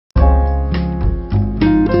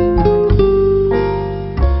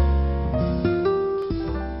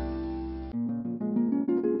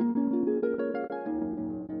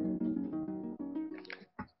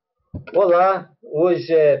Olá,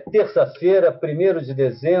 hoje é terça-feira, 1º de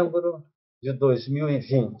dezembro de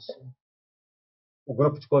 2020. O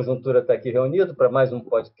Grupo de Conjuntura está aqui reunido para mais um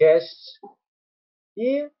podcast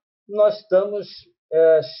e nós estamos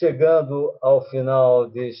chegando ao final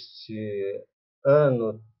deste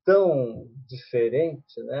ano tão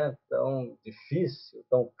diferente, né? Tão difícil,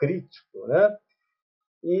 tão crítico, né?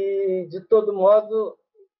 E, de todo modo,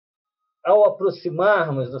 ao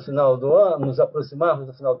aproximarmos do final do ano, nos aproximarmos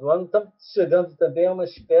do final do ano, estamos chegando também a uma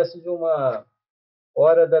espécie de uma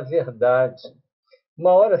hora da verdade.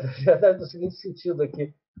 Uma hora da verdade no seguinte sentido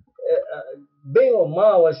aqui. Bem ou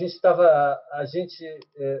mal,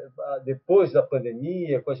 depois da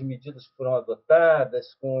pandemia, com as medidas que foram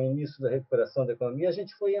adotadas, com o início da recuperação da economia, a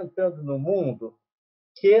gente foi entrando no mundo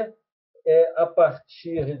que, a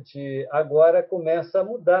partir de agora, começa a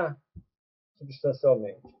mudar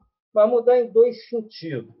substancialmente. Mas mudar em dois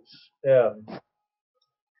sentidos.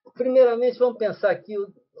 Primeiramente, vamos pensar aqui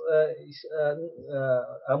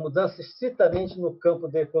a mudança estritamente no campo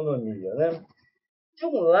da economia, né? De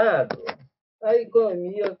um lado, a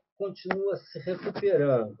economia continua se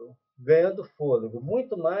recuperando, ganhando fôlego,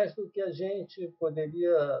 muito mais do que a gente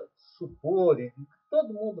poderia supor e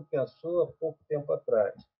todo mundo pensou há pouco tempo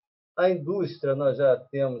atrás. A indústria, nós já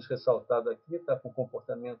temos ressaltado aqui, está com um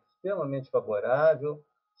comportamento extremamente favorável,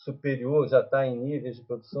 superior, já está em níveis de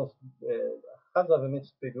produção razoavelmente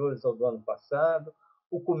superiores ao do ano passado.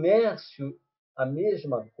 O comércio, a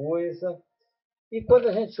mesma coisa. E quando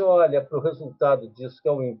a gente olha para o resultado disso, que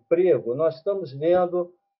é o emprego, nós estamos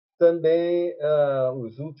vendo também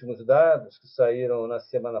os últimos dados que saíram na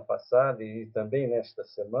semana passada e também nesta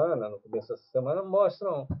semana, no começo dessa semana,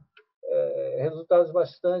 mostram resultados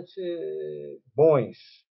bastante bons.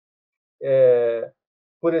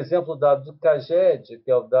 Por exemplo, o dado do CAGED,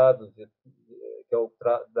 que é o dado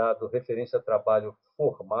dado referência a trabalho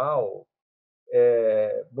formal,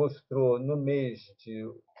 mostrou no mês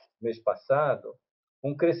passado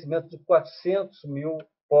um crescimento de 400 mil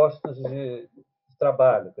postos de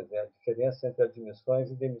trabalho, quer dizer, a diferença entre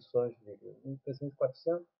admissões e demissões livres. Um crescimento de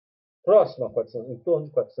 400, próximo a 400, em torno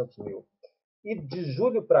de 400 mil. E de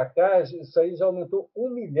julho para cá, isso aí já aumentou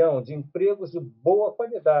 1 milhão de empregos de boa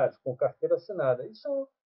qualidade, com carteira assinada. Isso é um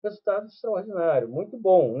resultado extraordinário, muito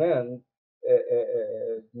bom, né?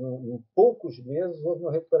 Em poucos meses, houve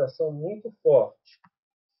uma recuperação muito forte.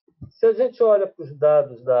 Se a gente olha para os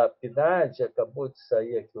dados da PNAD, acabou de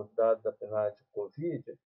sair aqui o dado da PNAD Covid,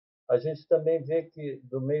 a gente também vê que,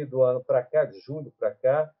 do meio do ano para cá, de julho para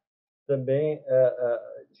cá, também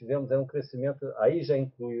tivemos um crescimento, aí já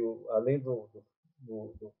incluiu, além do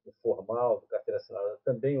formal, do carteira assinada,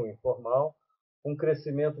 também o informal, um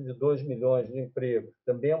crescimento de 2 milhões de empregos.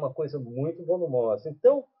 Também é uma coisa muito volumosa.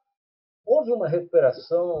 Então, houve uma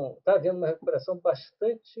recuperação, está havendo uma recuperação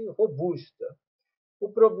bastante robusta. O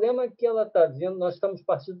problema é que ela está vindo, nós estamos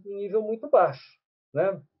partindo de um nível muito baixo,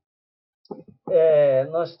 né?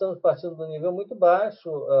 Nós estamos partindo de um nível muito baixo,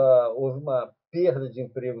 houve uma perda de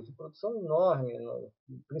empregos de produção enorme,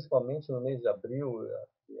 principalmente no mês de abril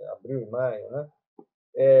e maio, né?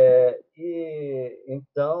 E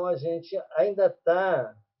então a gente ainda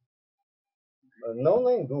está, não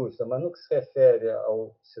na indústria, mas no que se refere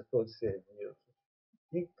ao setor de serviços,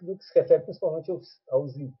 e no que se refere principalmente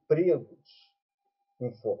aos empregos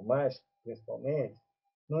informais, principalmente,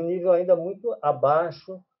 num nível ainda muito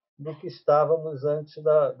abaixo do que estávamos antes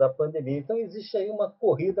da pandemia. Então, existe aí uma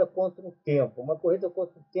corrida contra o tempo. Uma corrida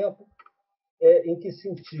contra o tempo em que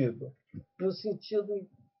sentido? No sentido de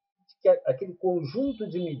que aquele conjunto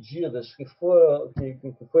de medidas que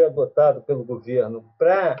foi adotado pelo governo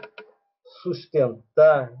para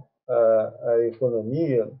sustentar a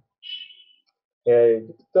economia,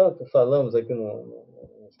 que tanto falamos aqui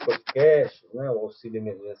nos podcasts, né? O auxílio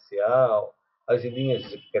emergencial, as linhas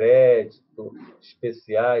de crédito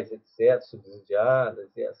especiais, etc.,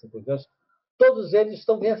 subsidiadas e assim por diante, todos eles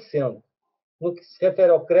estão vencendo. No que se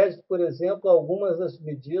refere ao crédito, por exemplo, algumas das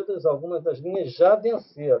medidas, algumas das linhas já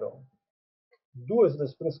venceram. 2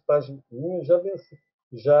 das principais linhas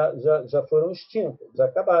já foram extintas, já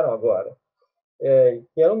acabaram agora.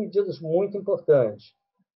 Que eram medidas muito importantes.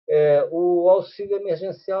 O auxílio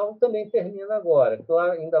emergencial também termina agora.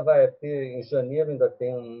 Claro, ainda vai ter, em janeiro, ainda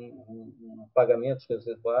tem pagamentos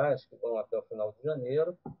residuais que vão até o final de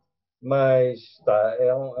janeiro, mas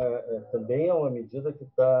também é uma medida que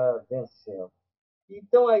está vencendo.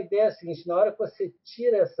 Então, a ideia é a seguinte: na hora que você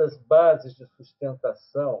tira essas bases de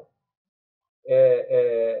sustentação,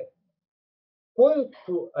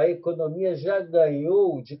 quanto a economia já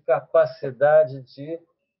ganhou de capacidade de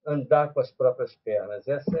andar com as próprias pernas?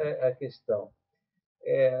 Essa é a questão.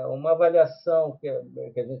 Uma avaliação que a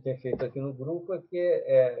gente tem feito aqui no grupo é que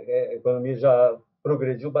a economia já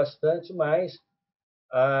progrediu bastante, mas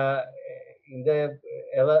ainda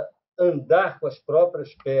ela andar com as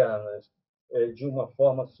próprias pernas de uma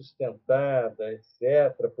forma sustentada,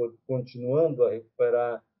 etc., continuando a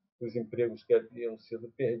recuperar os empregos que haviam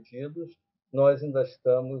sido perdidos, nós ainda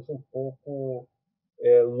estamos um pouco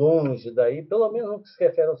longe daí, pelo menos no que se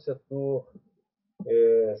refere ao setor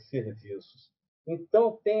serviços.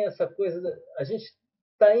 Então, tem essa coisa, a gente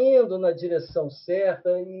está indo na direção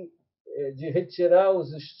certa de retirar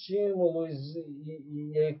os estímulos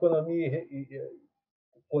e a economia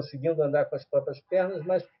conseguindo andar com as próprias pernas,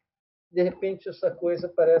 mas, de repente, essa coisa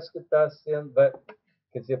parece que está sendo,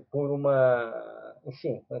 quer dizer, por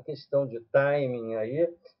enfim, uma questão de timing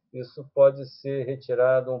aí, isso pode ser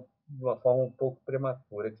retirado de uma forma um pouco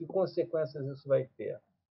prematura. Que consequências isso vai ter?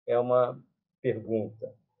 É uma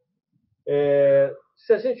pergunta.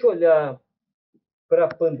 Se a gente olhar para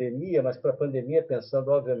a pandemia, mas para a pandemia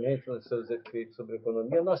pensando, obviamente, nos seus efeitos sobre a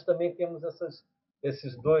economia, nós também temos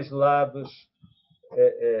esses dois lados,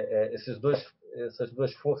 essas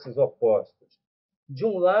duas forças opostas. De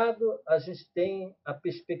um lado, a gente tem a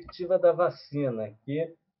perspectiva da vacina,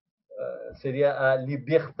 que seria a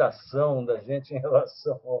libertação da gente em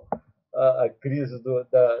relação à crise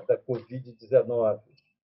da Covid-19.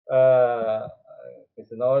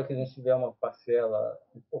 Na hora que a gente tiver uma parcela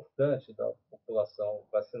importante da população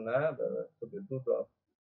vacinada, sobretudo a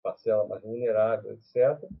parcela mais vulnerável,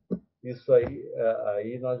 etc., isso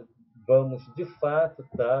aí nós vamos, de fato,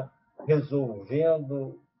 estar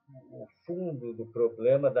resolvendo o fundo do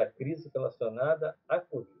problema da crise relacionada à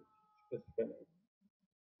Covid, especificamente.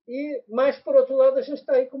 Mas, por outro lado, a gente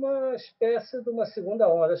está aí com uma espécie de uma segunda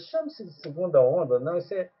onda. Chama-se de segunda onda, não?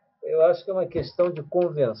 Eu acho que é uma questão de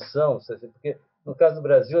convenção, porque, no caso do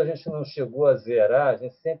Brasil, a gente não chegou a zerar, a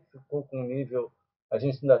gente sempre ficou com um nível, a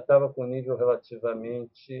gente ainda estava com um nível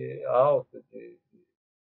relativamente alto de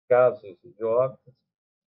casos de óbitos,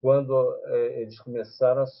 quando eles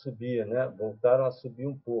começaram a subir, né? Voltaram a subir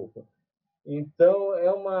um pouco. Então,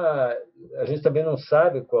 a gente também não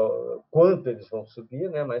sabe quanto eles vão subir,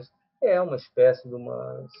 né? Mas é uma espécie de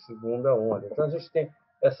uma segunda onda. Então, a gente tem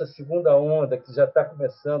essa segunda onda que já está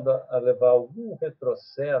começando a levar algum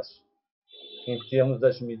retrocesso em termos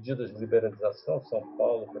das medidas de liberalização. São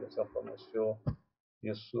Paulo, por exemplo, anunciou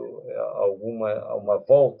isso, uma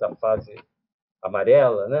volta à fase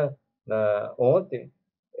amarela, né? Ontem.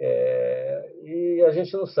 E a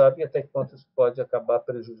gente não sabe até que ponto isso pode acabar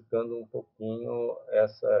prejudicando um pouquinho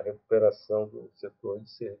essa recuperação do setor de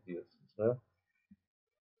serviços, né?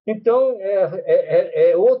 Então,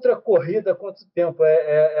 é outra corrida contra o tempo,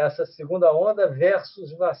 essa segunda onda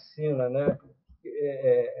versus vacina, né?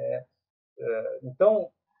 Então,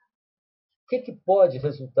 o que pode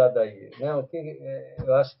resultar daí, né?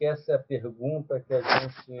 Eu acho que essa é a pergunta que a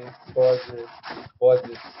gente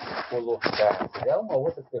pode colocar. É uma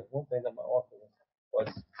outra pergunta ainda maior que a gente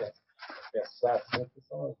pode pensar, assim, que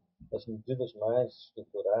são as medidas mais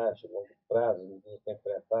estruturais, de longo prazo, medidas para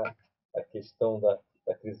enfrentar a questão da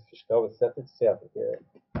crise fiscal, etc., etc.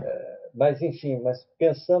 Mas, enfim,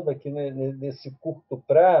 pensando aqui nesse curto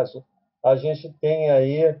prazo, a gente tem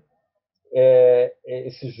aí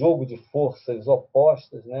esse jogo de forças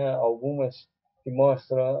opostas, né? Algumas que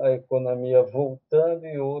mostram a economia voltando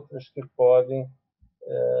e outras que podem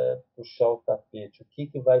puxar o tapete. O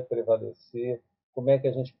que vai prevalecer? Como é que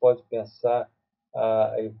a gente pode pensar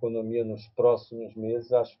a economia nos próximos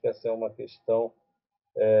meses? Acho que essa é uma questão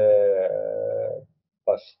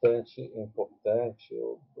bastante importante.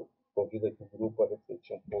 Eu convido aqui o grupo a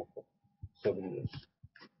refletir um pouco sobre isso.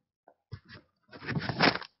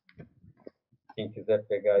 Quem quiser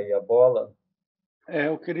pegar aí a bola.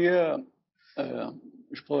 Eu queria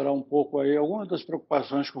explorar um pouco aí algumas das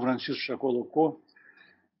preocupações que o Francisco já colocou.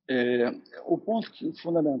 O ponto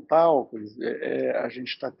fundamental a gente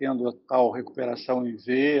está tendo a tal recuperação em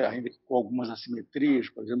V, ainda que com algumas assimetrias,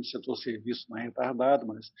 por exemplo, o setor serviço não é retardado,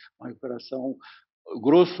 mas uma recuperação,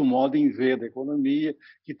 grosso modo, em V da economia,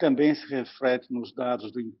 que também se reflete nos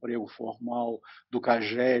dados do emprego formal, do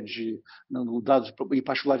CAGED, nos dados, em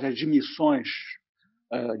particular, de admissões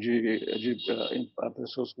a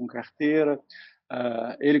pessoas com carteira.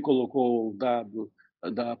 Ele colocou o dado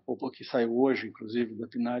que saiu hoje, inclusive, da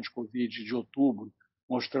PNAD Covid de outubro,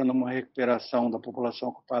 mostrando uma recuperação da população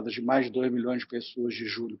ocupada de mais de 2 milhões de pessoas de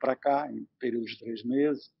julho para cá, em período de 3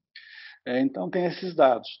 meses. Então, tem esses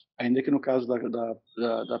dados, ainda que no caso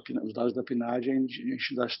dos dados da PNAD a gente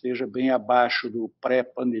ainda esteja bem abaixo do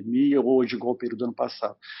pré-pandemia ou de igual período do ano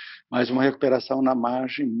passado, mas uma recuperação na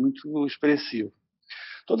margem muito expressiva.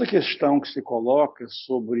 toda a questão que se coloca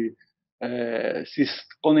sobre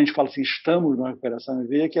quando a gente fala assim, estamos numa recuperação,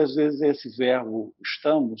 vê que às vezes esse verbo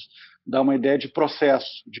estamos dá uma ideia de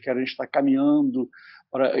processo, de que a gente está caminhando,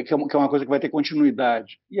 que é uma coisa que vai ter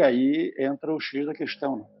continuidade. E aí entra o X da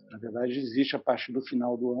questão. Né? Na verdade, existe, a partir do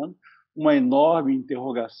final do ano, uma enorme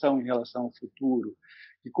interrogação em relação ao futuro,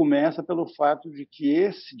 que começa pelo fato de que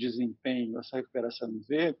esse desempenho, essa recuperação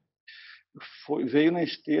V, veio na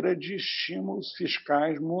esteira de estímulos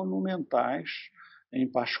fiscais monumentais, em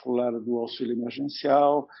particular do auxílio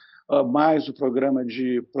emergencial, mais o programa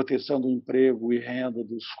de proteção do emprego e renda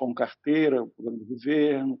dos com carteira, o programa do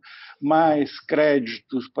governo, mais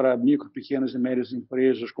créditos para micro, pequenas e médias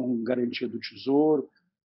empresas com garantia do Tesouro.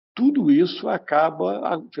 Tudo isso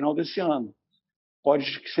acaba no final desse ano. Pode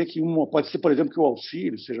ser, por exemplo, que o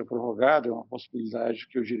auxílio seja prorrogado, é uma possibilidade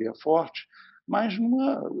que eu diria forte, mas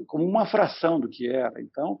como uma fração do que era.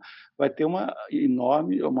 Então, vai ter uma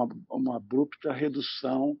enorme, uma abrupta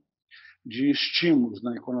redução de estímulos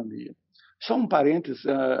na economia. Só um parênteses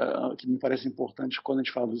que me parece importante quando a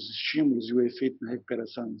gente fala dos estímulos e o efeito na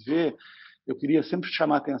recuperação em V, eu queria sempre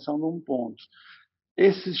chamar a atenção num ponto.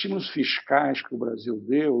 Esses estímulos fiscais que o Brasil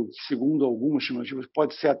deu, segundo algumas estimativas,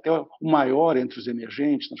 pode ser até o maior entre os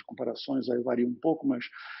emergentes, nas comparações aí varia um pouco, mas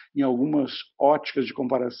em algumas óticas de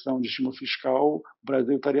comparação de estímulo fiscal, o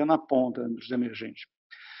Brasil estaria na ponta entre os emergentes.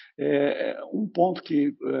 Um ponto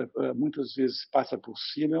que muitas vezes passa por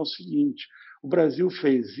cima é o seguinte: o Brasil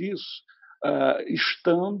fez isso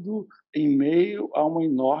estando em meio a uma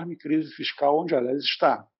enorme crise fiscal, onde, aliás,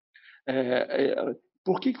 está.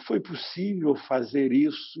 Por que foi possível fazer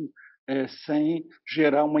isso sem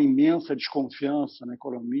gerar uma imensa desconfiança na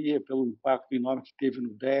economia, pelo impacto enorme que teve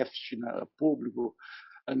no déficit público,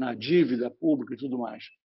 na dívida pública e tudo mais?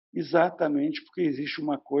 Exatamente porque existe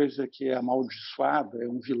uma coisa que é amaldiçoada, é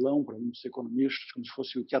um vilão para muitos economistas, como se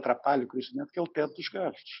fosse o que atrapalha o crescimento, que é o teto dos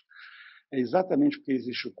gastos. É exatamente porque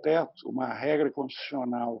existe o teto, uma regra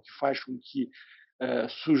constitucional que faz com que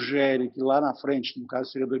sugere que lá na frente, no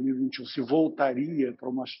caso seria 2021, se voltaria para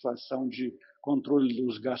uma situação de controle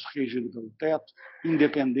dos gastos regido pelo teto,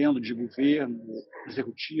 independendo de governo,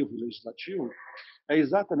 executivo e legislativo. É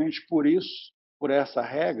exatamente por isso, por essa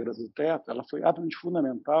regra do teto, ela foi absolutamente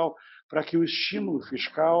fundamental para que o estímulo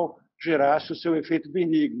fiscal gerasse o seu efeito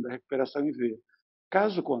benigno da recuperação em V.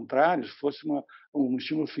 Caso contrário, se fosse um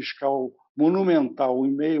estímulo fiscal monumental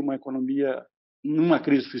em meio a uma economia numa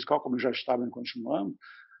crise fiscal, como já estava continuando,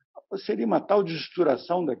 seria uma tal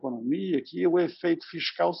desestruturação da economia que o efeito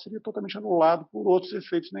fiscal seria totalmente anulado por outros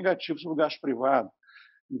efeitos negativos no gasto privado.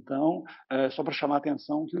 Então, só para chamar a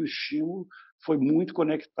atenção que o estímulo foi muito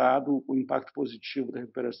conectado, o impacto positivo da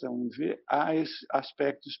recuperação em V, a esse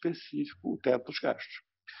aspecto específico, o teto dos gastos.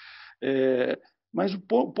 Mas o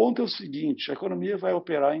ponto é o seguinte: a economia vai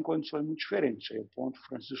operar em condições muito diferentes. Aí o ponto, o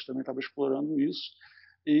Francisco também estava explorando isso,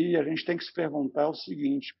 e a gente tem que se perguntar o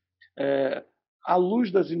seguinte: à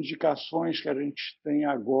luz das indicações que a gente tem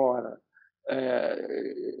agora,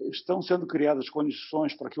 estão sendo criadas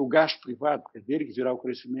condições para que o gasto privado, porque é dele que virá o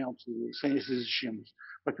crescimento sem esses estímulos,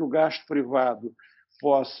 para que o gasto privado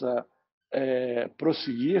possa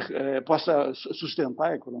prosseguir, possa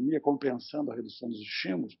sustentar a economia, compensando a redução dos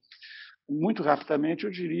estímulos? Muito rapidamente,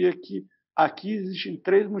 eu diria que aqui existem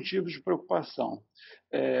 3 motivos de preocupação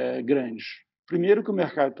grandes. Primeiro, que o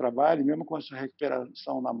mercado de trabalho, mesmo com essa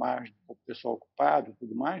recuperação na margem do pessoal ocupado e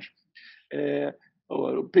tudo mais,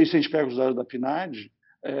 se a gente pega os dados da PNAD,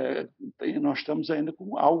 nós estamos ainda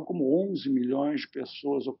com algo como 11 milhões de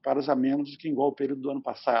pessoas ocupadas a menos do que igual ao período do ano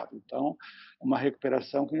passado. Então, uma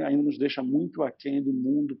recuperação que ainda nos deixa muito aquém do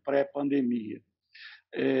mundo pré-pandemia.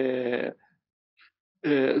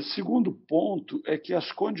 Segundo ponto é que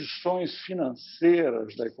as condições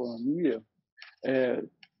financeiras da economia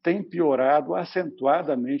têm piorado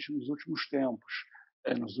acentuadamente nos últimos tempos,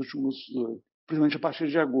 principalmente a partir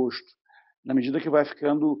de agosto, na medida que vai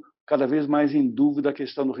ficando cada vez mais em dúvida a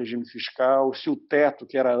questão do regime fiscal, se o teto,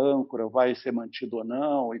 que era âncora, vai ser mantido ou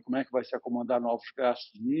não, e como é que vai se acomodar novos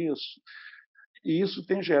gastos nisso. E isso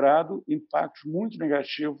tem gerado impactos muito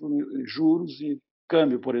negativos em juros e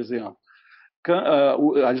câmbio, por exemplo.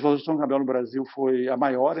 A desvalorização cambial no Brasil foi a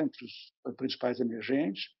maior entre os principais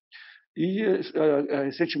emergentes. E,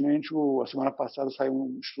 recentemente, a semana passada, saiu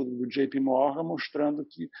um estudo do JP Morgan mostrando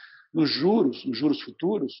que nos juros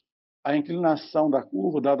futuros, a inclinação da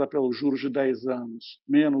curva, dada pelos juros de 10 anos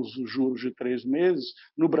menos os juros de 3 meses,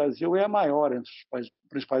 no Brasil é a maior entre as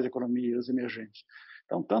principais economias emergentes.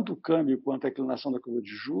 Então, tanto o câmbio quanto a inclinação da curva de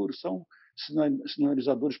juros são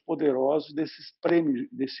sinalizadores poderosos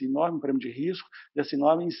desse enorme prêmio de risco, dessa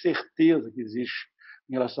enorme incerteza que existe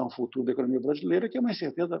em relação ao futuro da economia brasileira, que é uma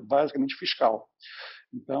incerteza basicamente fiscal.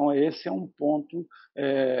 Então, esse é um ponto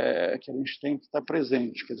que a gente tem que estar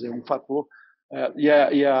presente, quer dizer, um fator.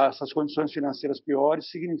 Essas condições financeiras piores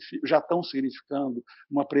já estão significando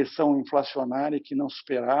uma pressão inflacionária que não se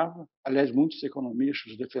esperava. Aliás, muitos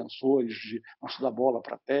economistas, defensores de nossa da bola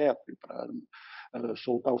para teto e para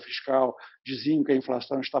soltar o fiscal, diziam que a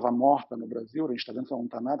inflação estava morta no Brasil. A gente está vendo que ela não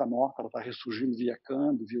está nada morta, ela está ressurgindo via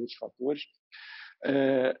câmbio, via outros fatores.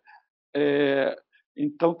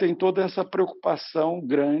 Então, tem toda essa preocupação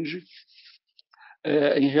grande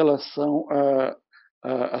em relação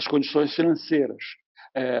às condições financeiras,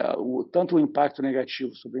 tanto o impacto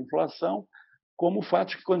negativo sobre a inflação, como o fato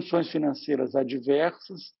de que condições financeiras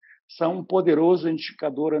adversas são um poderoso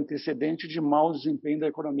indicador antecedente de mau desempenho da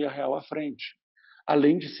economia real à frente,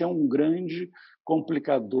 além de ser um grande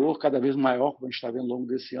complicador, cada vez maior, como a gente está vendo ao longo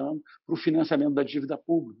desse ano, para o financiamento da dívida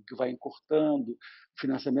pública, que vai encurtando, o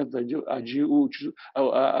financiamento a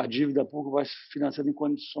dívida pública vai se financiando em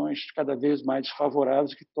condições cada vez mais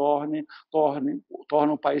desfavoráveis que tornam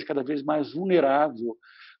o país cada vez mais vulnerável,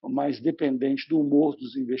 mais dependente do humor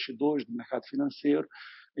dos investidores, do mercado financeiro,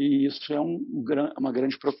 e isso é uma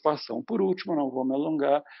grande preocupação. Por último, não vou me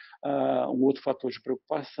alongar, um outro fator de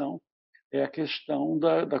preocupação é a questão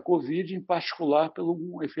da Covid, em particular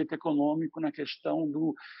pelo efeito econômico na questão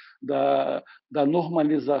da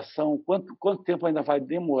normalização. Quanto tempo ainda vai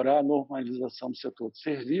demorar a normalização do setor de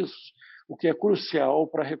serviços, o que é crucial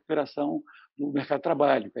para a recuperação do mercado de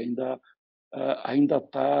trabalho, que ainda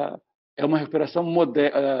está... É uma recuperação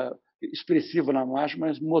expressiva na margem,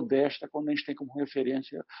 mas modesta quando a gente tem como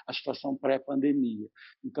referência a situação pré-pandemia.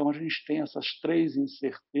 Então, a gente tem essas três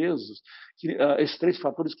incertezas, esses três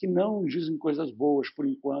fatores que não dizem coisas boas, por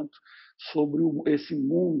enquanto, sobre esse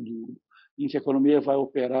mundo em que a economia vai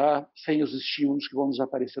operar sem os estímulos que vão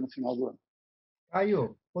desaparecer no final do ano.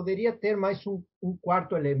 Caio, poderia ter mais um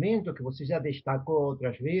quarto elemento que você já destacou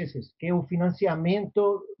outras vezes, que é o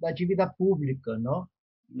financiamento da dívida pública, não?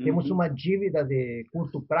 Temos uma dívida de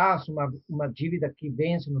curto prazo, uma dívida que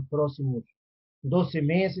vence nos próximos 12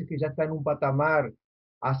 meses, que já está num patamar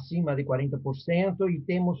acima de 40%, e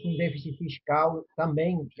temos um déficit fiscal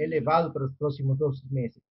também elevado para os próximos 12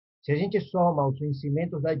 meses. Se a gente soma os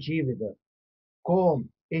vencimentos da dívida com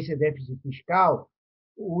esse déficit fiscal,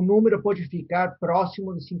 o número pode ficar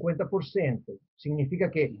próximo de 50%. Significa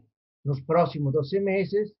que, nos próximos 12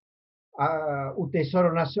 meses, o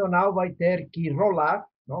Tesouro Nacional vai ter que rolar,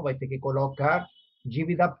 não, vai ter que colocar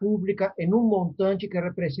dívida pública em um montante que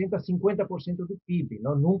representa 50% do PIB.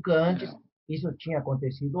 Não? Nunca antes isso tinha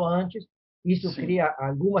acontecido antes. Isso cria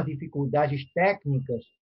algumas dificuldades técnicas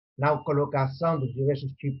na colocação dos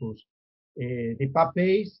diversos tipos de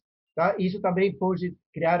papéis. Tá? Isso também pode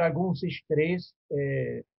criar alguns estresses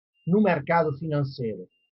no mercado financeiro.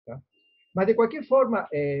 Tá? Mas, de qualquer forma,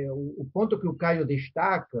 o ponto que o Caio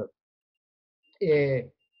destaca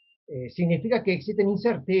significa que existem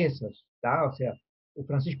incertezas, tá? Ou seja, o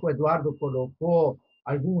Francisco Eduardo colocou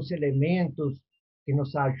alguns elementos que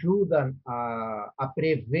nos ajudam a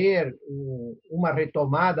prever uma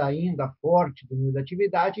retomada ainda forte do nível de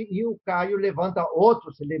atividade, e o Caio levanta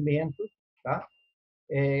outros elementos, tá?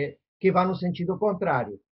 Que vão no sentido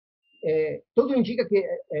contrário. Tudo indica que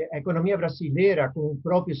a economia brasileira, como o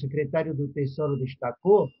próprio secretário do Tesouro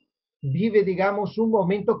destacou, vive, digamos, um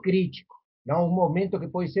momento crítico. Não, um momento que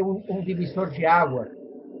pode ser um divisor de água.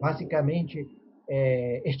 Basicamente,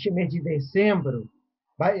 este mês de dezembro,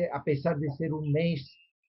 apesar de ser um mês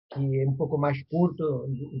que é um pouco mais curto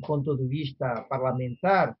do ponto de vista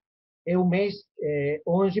parlamentar, é um mês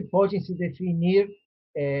onde podem se definir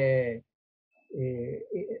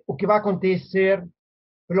o que vai acontecer,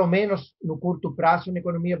 pelo menos no curto prazo, na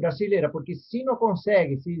economia brasileira, porque se não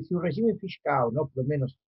consegue, se o regime fiscal, não, pelo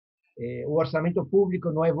menos o orçamento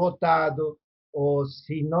público não é votado, ou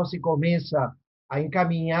se não se começa a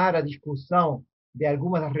encaminhar a discussão de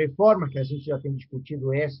algumas das reformas, que a gente já tem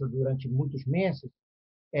discutido essa durante muitos meses,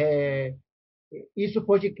 isso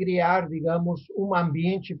pode criar, digamos, um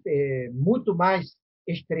ambiente muito mais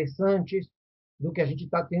estressante do que a gente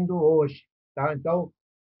está tendo hoje. Tá? Então,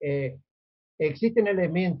 existem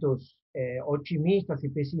elementos otimistas e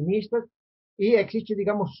pessimistas, e existe,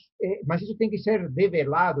 digamos, mas isso tem que ser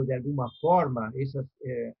develado de alguma forma. Essas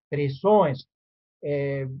pressões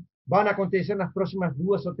vão acontecer nas próximas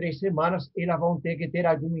 2 ou 3 semanas, elas vão ter que ter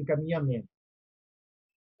algum encaminhamento.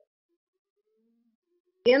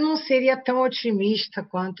 Eu não seria tão otimista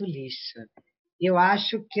quanto Licha. Eu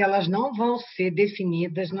acho que elas não vão ser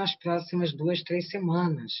definidas nas próximas 2, 3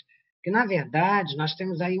 semanas. Porque, na verdade, nós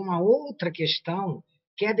temos aí uma outra questão,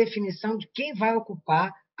 que é a definição de quem vai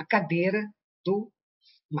ocupar a cadeira do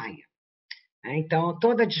Maia. Então,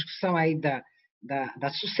 toda a discussão aí da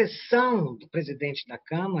sucessão do presidente da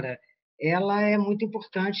Câmara, ela é muito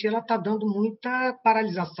importante e ela está dando muita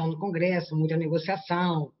paralisação no Congresso, muita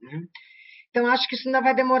negociação, né? Então, acho que isso ainda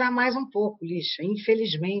vai demorar mais um pouco, Licha.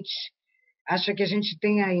 Infelizmente, acho que a gente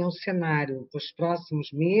tem aí um cenário para os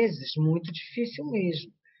próximos meses muito difícil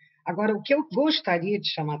mesmo. Agora, o que eu gostaria de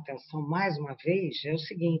chamar a atenção mais uma vez é o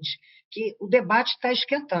seguinte, que o debate está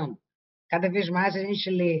esquentando. Cada vez mais a gente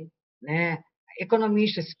lê, né,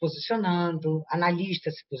 economistas se posicionando,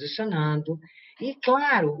 analistas se posicionando, e,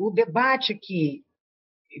 claro, o debate que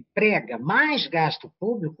prega mais gasto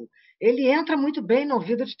público, ele entra muito bem no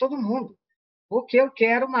ouvido de todo mundo, porque eu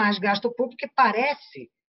quero mais gasto público, e parece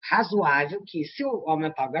razoável que, se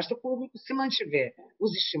aumentar o gasto público, se mantiver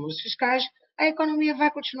os estímulos fiscais, a economia vai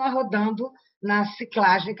continuar rodando na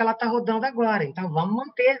ciclagem que ela está rodando agora. Então, vamos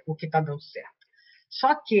manter o que está dando certo.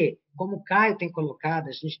 Só que, como o Caio tem colocado,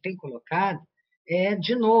 a gente tem colocado,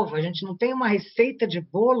 de novo, a gente não tem uma receita de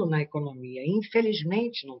bolo na economia,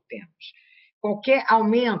 infelizmente não temos. Qualquer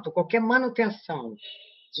aumento, qualquer manutenção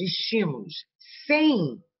de estímulos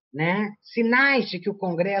sem, né, sinais de que o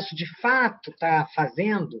Congresso, de fato, está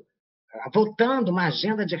votando uma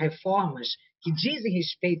agenda de reformas que dizem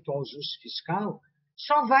respeito ao ajuste fiscal,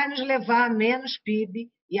 só vai nos levar a menos PIB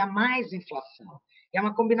e a mais inflação. É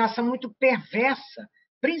uma combinação muito perversa,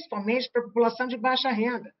 principalmente para a população de baixa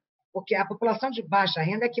renda, porque a população de baixa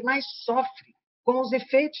renda é que mais sofre com os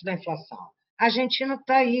efeitos da inflação. A Argentina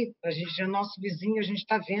está aí, a gente é nosso vizinho, a gente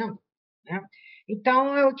está vendo, né?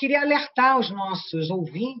 Então, eu queria alertar os nossos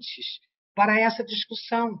ouvintes para essa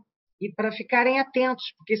discussão e para ficarem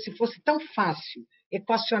atentos, porque se fosse tão fácil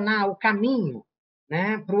equacionar o caminho,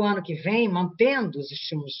 né, para o ano que vem, mantendo os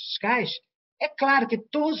estímulos fiscais, é claro que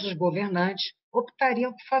todos os governantes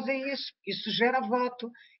optariam por fazer isso. Isso gera voto,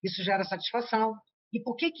 isso gera satisfação. E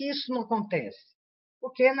por que isso não acontece?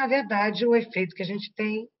 Porque, na verdade, o efeito que a gente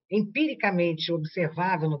tem, empiricamente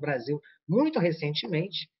observável no Brasil, muito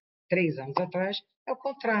recentemente, 3 anos atrás, é o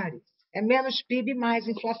contrário. É menos PIB e mais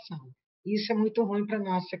inflação. E isso é muito ruim para a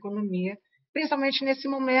nossa economia, principalmente nesse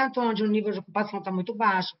momento onde o nível de ocupação está muito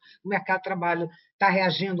baixo, o mercado de trabalho está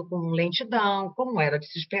reagindo com lentidão, como era de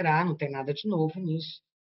se esperar, não tem nada de novo nisso,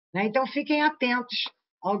 né? Então, fiquem atentos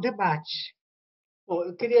ao debate. Bom,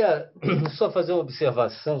 eu queria só fazer uma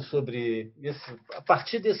observação sobre a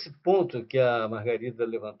partir desse ponto que a Margarida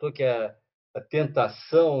levantou, que é a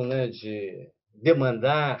tentação, né, de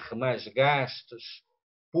demandar mais gastos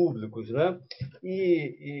públicos, né?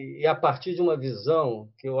 E a partir de uma visão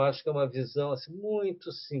que eu acho que é uma visão assim, muito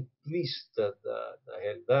simplista da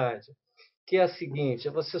realidade, que é a seguinte: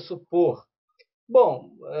 é você supor,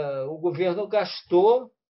 bom, o governo gastou,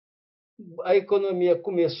 a economia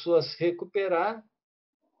começou a se recuperar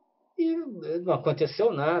e não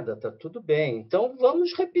aconteceu nada, está tudo bem. Então,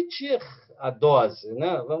 vamos repetir a dose,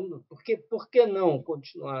 né? Por que não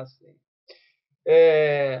continuar assim?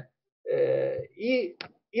 E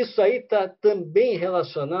isso aí está também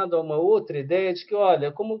relacionado a uma outra ideia de que,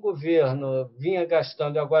 olha, como o governo vinha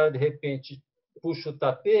gastando e agora, de repente, puxa o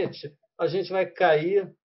tapete, a gente vai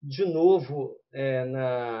cair de novo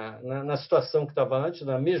na situação que estava antes,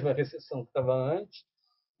 na mesma recessão que estava antes,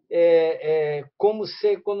 como se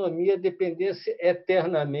a economia dependesse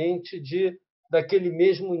eternamente daquele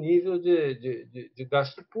mesmo nível de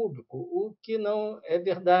gasto público, o que não é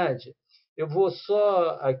verdade. Eu vou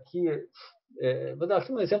só aqui, vou dar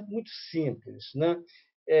aqui um exemplo muito simples, né?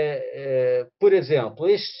 Por exemplo,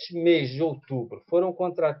 este mês de outubro foram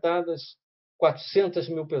contratadas 400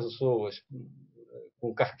 mil pessoas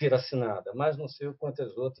com carteira assinada, mas não sei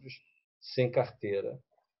quantas outras sem carteira.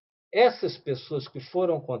 Essas pessoas que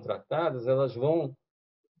foram contratadas, elas vão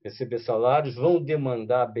receber salários, vão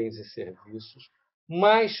demandar bens e serviços,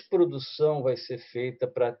 mais produção vai ser feita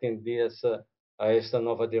para atender a essa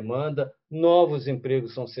nova demanda, novos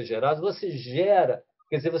empregos vão ser gerados, você gera,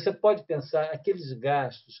 quer dizer, você pode pensar aqueles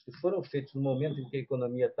gastos que foram feitos no momento em que a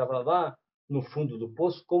economia estava lá no fundo do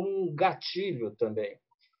poço como um gatilho também.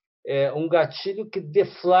 Um gatilho que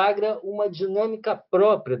deflagra uma dinâmica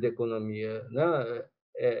própria da economia, né?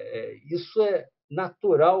 Isso é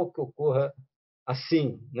natural que ocorra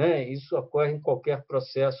assim, né? Isso ocorre em qualquer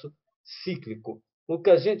processo cíclico. O que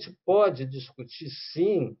a gente pode discutir,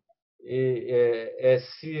 sim,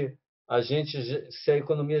 se a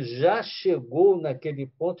economia já chegou naquele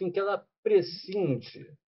ponto em que ela prescinde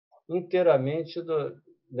inteiramente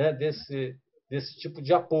desse tipo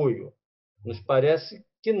de apoio. Nos parece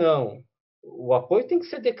que não. O apoio tem que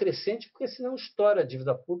ser decrescente, porque senão estoura a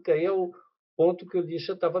dívida pública, aí é o ponto que o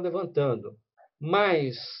Licha estava levantando.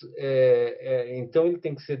 Mas, então, ele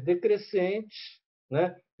tem que ser decrescente,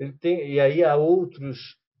 né? E aí há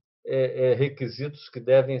outros requisitos que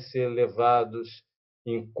devem ser levados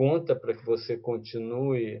em conta para que você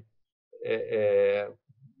continue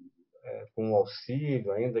com o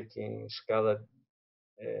auxílio, ainda que em escala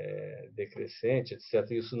decrescente, etc.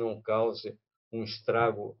 Isso não cause um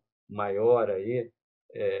estrago maior aí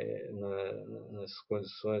nas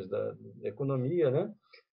condições da economia, né?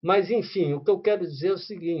 Mas, enfim, o que eu quero dizer é o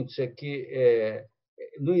seguinte, é que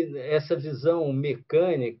essa visão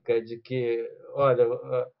mecânica de que, olha,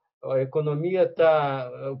 a economia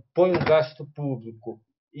põe um gasto público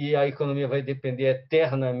e a economia vai depender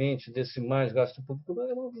eternamente desse mais gasto público,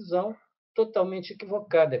 é uma visão totalmente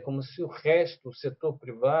equivocada. É como se o resto, o setor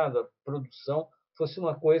privado, a produção, fosse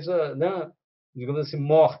uma coisa, né, digamos assim,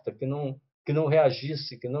 morta, que não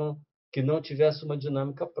reagisse, que não tivesse uma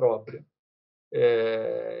dinâmica própria.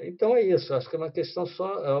 Então é isso. Acho que é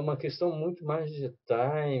uma questão muito mais de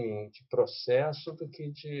timing, de processo, do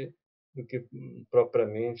que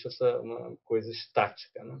propriamente uma coisa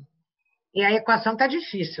estática, né? E a equação está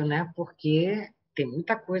difícil, né? Porque tem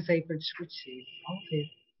muita coisa aí para discutir. Vamos ver.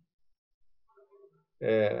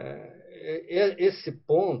 Esse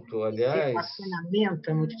ponto, Esse aliás, equacionamento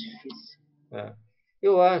é muito difícil.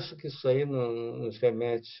 eu acho que isso aí nos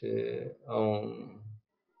remete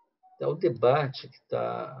ao debate que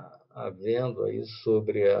está havendo aí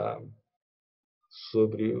sobre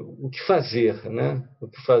o que fazer, né? O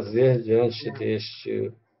que fazer diante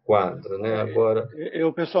deste quadro, né? Agora,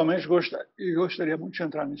 eu pessoalmente gostaria muito de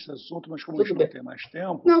entrar nesse assunto, mas como a gente não tem mais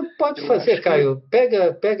tempo, não pode fazer, Caio.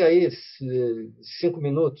 Pega aí 5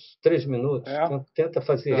 minutos, 3 minutos, tenta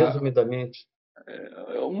fazer resumidamente.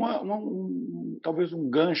 Talvez um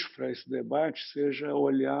gancho para esse debate seja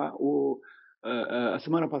olhar a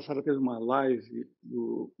semana passada teve uma live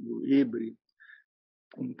do IBRE,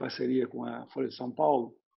 em parceria com a Folha de São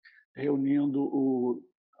Paulo, reunindo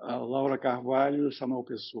a Laura Carvalho e o Samuel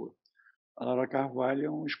Pessoa. A Laura Carvalho é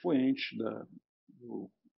um expoente do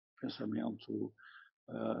pensamento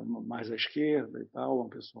mais à esquerda e tal, uma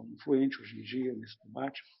pessoa influente hoje em dia nesse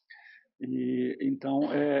debate. E então,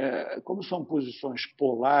 como são posições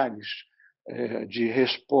polares de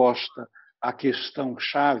resposta à questão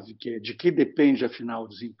chave, que é de que depende afinal o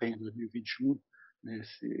desempenho de 2021,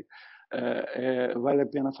 vale a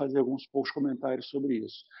pena fazer alguns poucos comentários sobre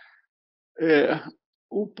isso.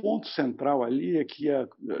 O ponto central ali é que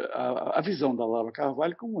a visão da Laura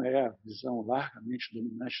Carvalho, como é a visão largamente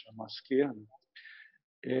dominante da nossa esquerda,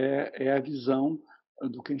 é a visão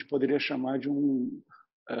do que a gente poderia chamar de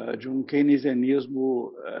um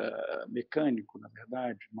keynesianismo mecânico, na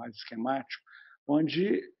verdade, mais esquemático,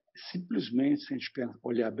 onde simplesmente, se a gente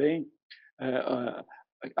olhar bem,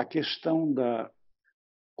 a questão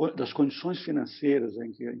das condições financeiras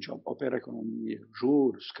em que a gente opera a economia,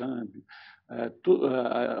 juros, câmbio,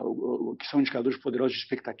 que são indicadores poderosos de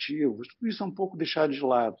expectativas, tudo isso é um pouco deixado de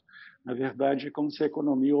lado. Na verdade, é como se a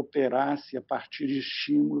economia operasse a partir de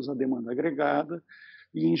estímulos à demanda agregada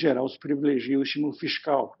e, em geral, se privilegia o estímulo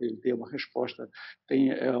fiscal, porque ele tem uma resposta,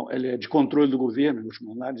 ele é de controle do governo, em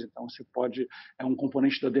última análise, então é um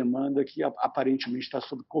componente da demanda que aparentemente está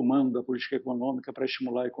sob comando da política econômica para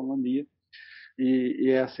estimular a economia, e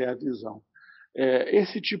essa é a visão.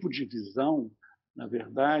 Esse tipo de visão, na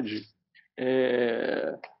verdade,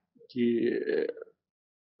 em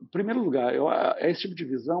primeiro lugar, esse tipo de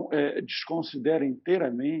visão desconsidera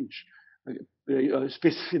inteiramente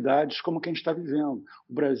especificidades como que a gente está vivendo.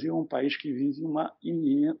 O Brasil é um país que vive uma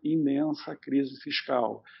imensa crise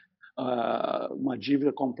fiscal, uma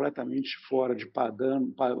dívida completamente fora de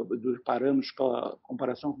dos parâmetros pela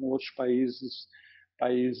comparação com outros países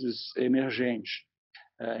emergentes.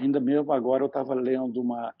 Ainda mesmo agora eu estava lendo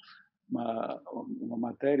uma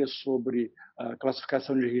matéria sobre a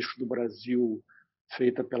classificação de risco do Brasil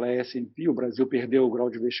feita pela S&P. O Brasil perdeu o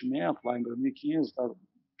grau de investimento lá em 2015, está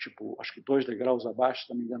acho que 2 degraus abaixo, se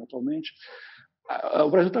não me engano, atualmente. O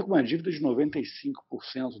Brasil está com uma dívida de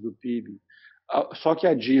 95% do PIB. Só que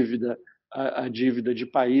a dívida de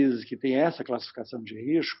países que têm essa classificação de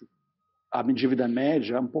risco, a dívida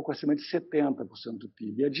média é um pouco acima de 70% do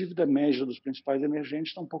PIB. E a dívida média dos principais emergentes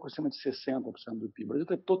está um pouco acima de 60% do PIB. O Brasil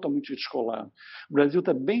está totalmente descolado. O Brasil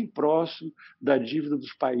está bem próximo da dívida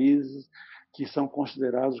dos países que são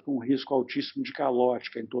considerados com um risco altíssimo de calote,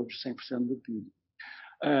 que é em torno de 100% do PIB.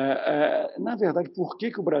 Na verdade, por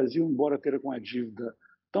que o Brasil, embora tenha com a dívida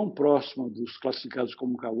tão próxima dos classificados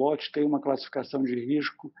como calote, tem uma classificação de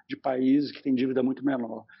risco de países que têm dívida muito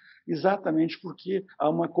menor? Exatamente porque há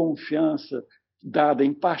uma confiança dada,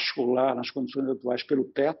 em particular, nas condições atuais, pelo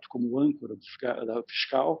teto, como âncora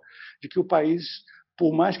fiscal, de que o país,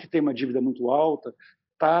 por mais que tenha uma dívida muito alta,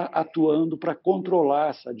 está atuando para controlar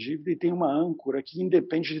essa dívida e tem uma âncora que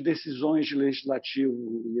independe de decisões de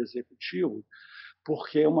legislativo e executivo,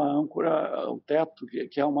 porque é uma âncora, o teto,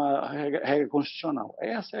 que é uma regra constitucional.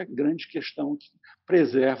 Essa é a grande questão que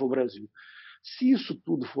preserva o Brasil. Se isso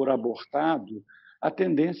tudo for abortado, a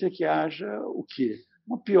tendência é que haja o quê?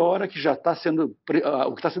 Uma piora que já está sendo,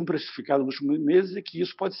 o que está sendo precificado nos últimos meses é que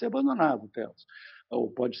isso pode ser abandonado, teto,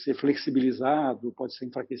 ou pode ser flexibilizado, pode ser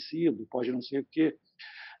enfraquecido, pode não sei o quê.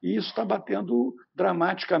 E isso está batendo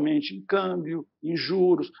dramaticamente em câmbio, em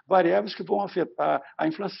juros, variáveis que vão afetar a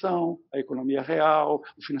inflação, a economia real,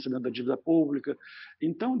 o financiamento da dívida pública.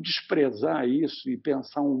 Então, desprezar isso e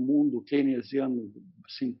pensar um mundo keynesiano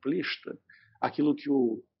simplista, aquilo que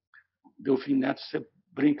o Delfim Neto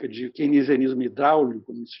brinca de keynesianismo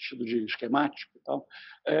hidráulico, no sentido de esquemático e tal,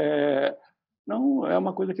 não é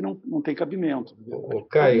uma coisa que não tem cabimento.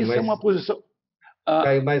 Caio, isso é uma posição.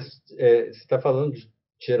 Caio, mas você está falando de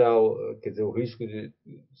tirar o risco de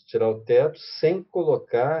tirar o teto sem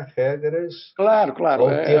colocar regras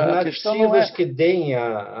alternativas que deem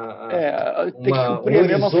tem que cumprir um a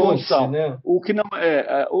mesma horizonte, função. né? O que não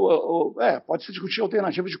pode se discutir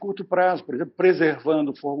alternativas de curto prazo, por exemplo,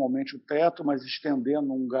 preservando formalmente o teto, mas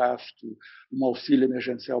estendendo um gasto, um auxílio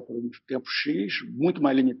emergencial por um tempo X, muito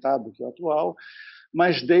mais limitado do que o atual,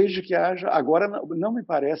 mas desde que haja, agora não me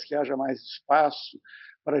parece que haja mais espaço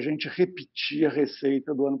para a gente repetir a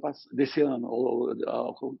receita desse ano,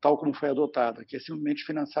 tal como foi adotada, que é simplesmente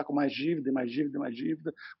financiar com mais dívida, mais dívida, mais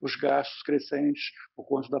dívida, os gastos crescentes por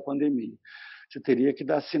conta da pandemia. Você teria que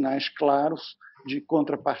dar sinais claros de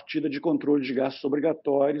contrapartida, de controle de gastos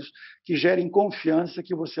obrigatórios, que gerem confiança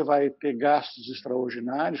que você vai ter gastos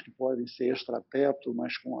extraordinários, que podem ser extrateto,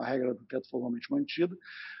 mas com a regra do teto formalmente mantida,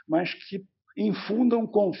 mas que infundam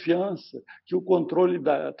confiança que o controle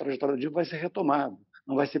da trajetória da dívida vai ser retomado,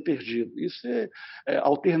 não vai ser perdido. Isso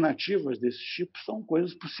alternativas desse tipo são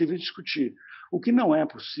coisas possíveis de discutir. O que não é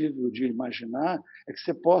possível de imaginar é que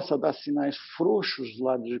você possa dar sinais frouxos do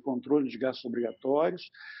lado de controle de gastos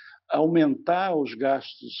obrigatórios, aumentar os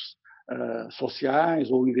gastos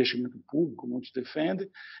sociais ou investimento público, como muitos defendem,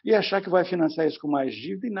 e achar que vai financiar isso com mais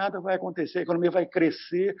dívida e nada vai acontecer. A economia vai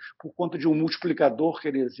crescer por conta de um multiplicador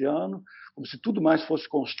keynesiano, como se tudo mais fosse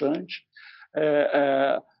constante.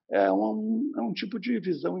 É um tipo de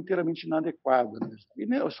visão inteiramente inadequada. Né?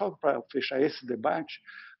 E só para fechar esse debate,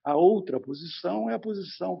 a outra posição é a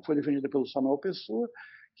posição que foi defendida pelo Samuel Pessoa,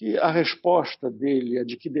 que a resposta dele é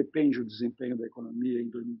de que depende o desempenho da economia em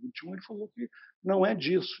 2021. Ele falou que não é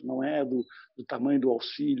disso, não é do tamanho do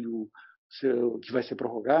auxílio que vai ser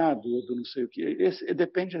prorrogado, do não sei o quê.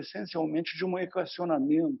 Depende essencialmente de um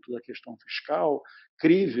equacionamento da questão fiscal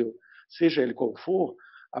crível, seja ele qual for,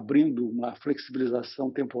 abrindo uma flexibilização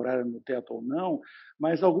temporária no teto ou não,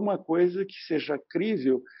 mas alguma coisa que seja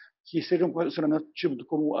crível, que seja um posicionamento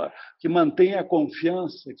que mantenha a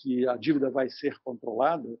confiança que a dívida vai ser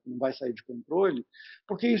controlada, não vai sair de controle,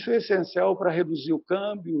 porque isso é essencial para reduzir o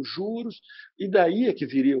câmbio, os juros, e daí é que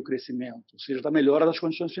viria o crescimento, ou seja, da melhora das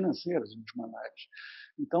condições financeiras, em última análise.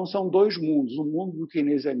 Então, são dois mundos, um mundo do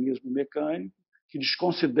keynesianismo mecânico, que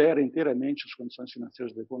desconsidera inteiramente as condições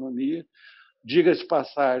financeiras da economia. Diga-se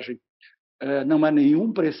passagem, não há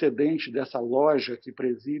nenhum precedente dessa loja que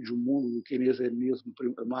preside o mundo do keynesianismo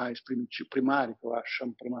mais primitivo, primário, que eu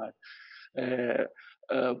chamo primário,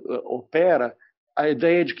 opera a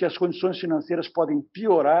ideia de que as condições financeiras podem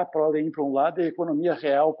piorar, podem ir para um lado, e a economia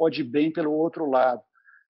real pode ir bem pelo outro lado.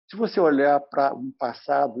 Se você olhar para um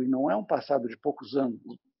passado, e não é um passado de poucos anos,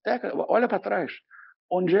 olha para trás,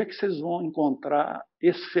 onde é que vocês vão encontrar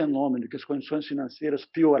esse fenômeno, que as condições financeiras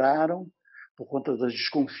pioraram por conta das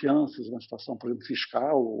desconfianças na situação, por exemplo,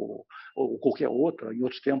 fiscal ou qualquer outra, em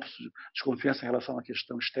outros tempos, desconfiança em relação à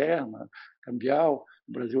questão externa, cambial.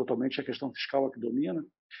 No Brasil, atualmente, é a questão fiscal que domina.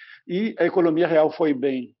 E a economia real foi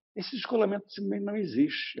bem. Esse descolamento simplesmente não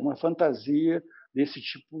existe. É uma fantasia desse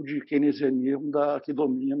tipo de keynesianismo que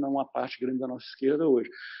domina uma parte grande da nossa esquerda hoje.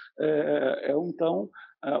 Então,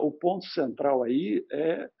 o ponto central aí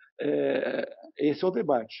esse é o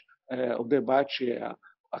debate. O debate é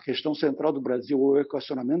a questão central do Brasil, o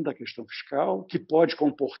equacionamento da questão fiscal, que pode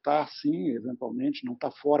comportar, sim, eventualmente, não está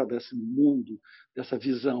fora desse mundo, dessa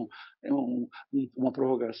visão, uma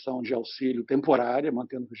prorrogação de auxílio temporária,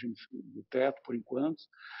 mantendo o regime do teto, por enquanto,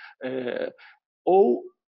 ou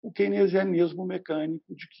o keynesianismo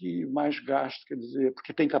mecânico de que mais gasto quer dizer,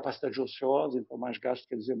 porque tem capacidade ociosa, então mais gasto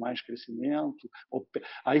quer dizer mais crescimento.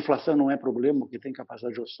 A inflação não é problema porque tem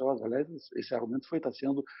capacidade ociosa. Aliás, esse argumento está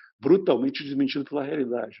sendo brutalmente desmentido pela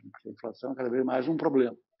realidade, porque a inflação é cada vez mais um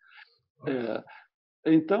problema.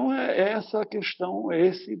 Então, é essa a questão, é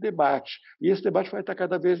esse debate. E esse debate vai estar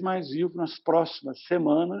cada vez mais vivo nas próximas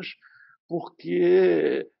semanas,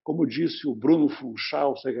 porque, como disse o Bruno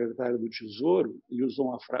Funchal, secretário do Tesouro, ele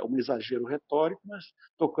usou um exagero retórico, mas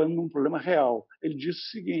tocando num problema real. Ele disse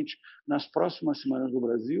o seguinte: nas próximas semanas no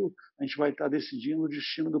Brasil, a gente vai estar decidindo o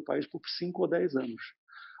destino do país por 5 ou 10 anos.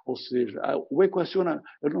 Ou seja, o equacionamento,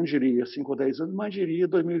 eu não diria 5 ou 10 anos, mas diria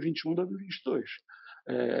 2021, 2022.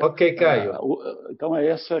 Ok, Caio. Então, é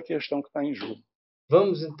essa a questão que está em jogo.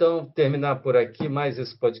 Vamos, então, terminar por aqui mais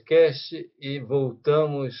esse podcast e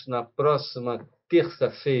voltamos na próxima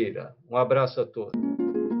terça-feira. Um abraço a todos.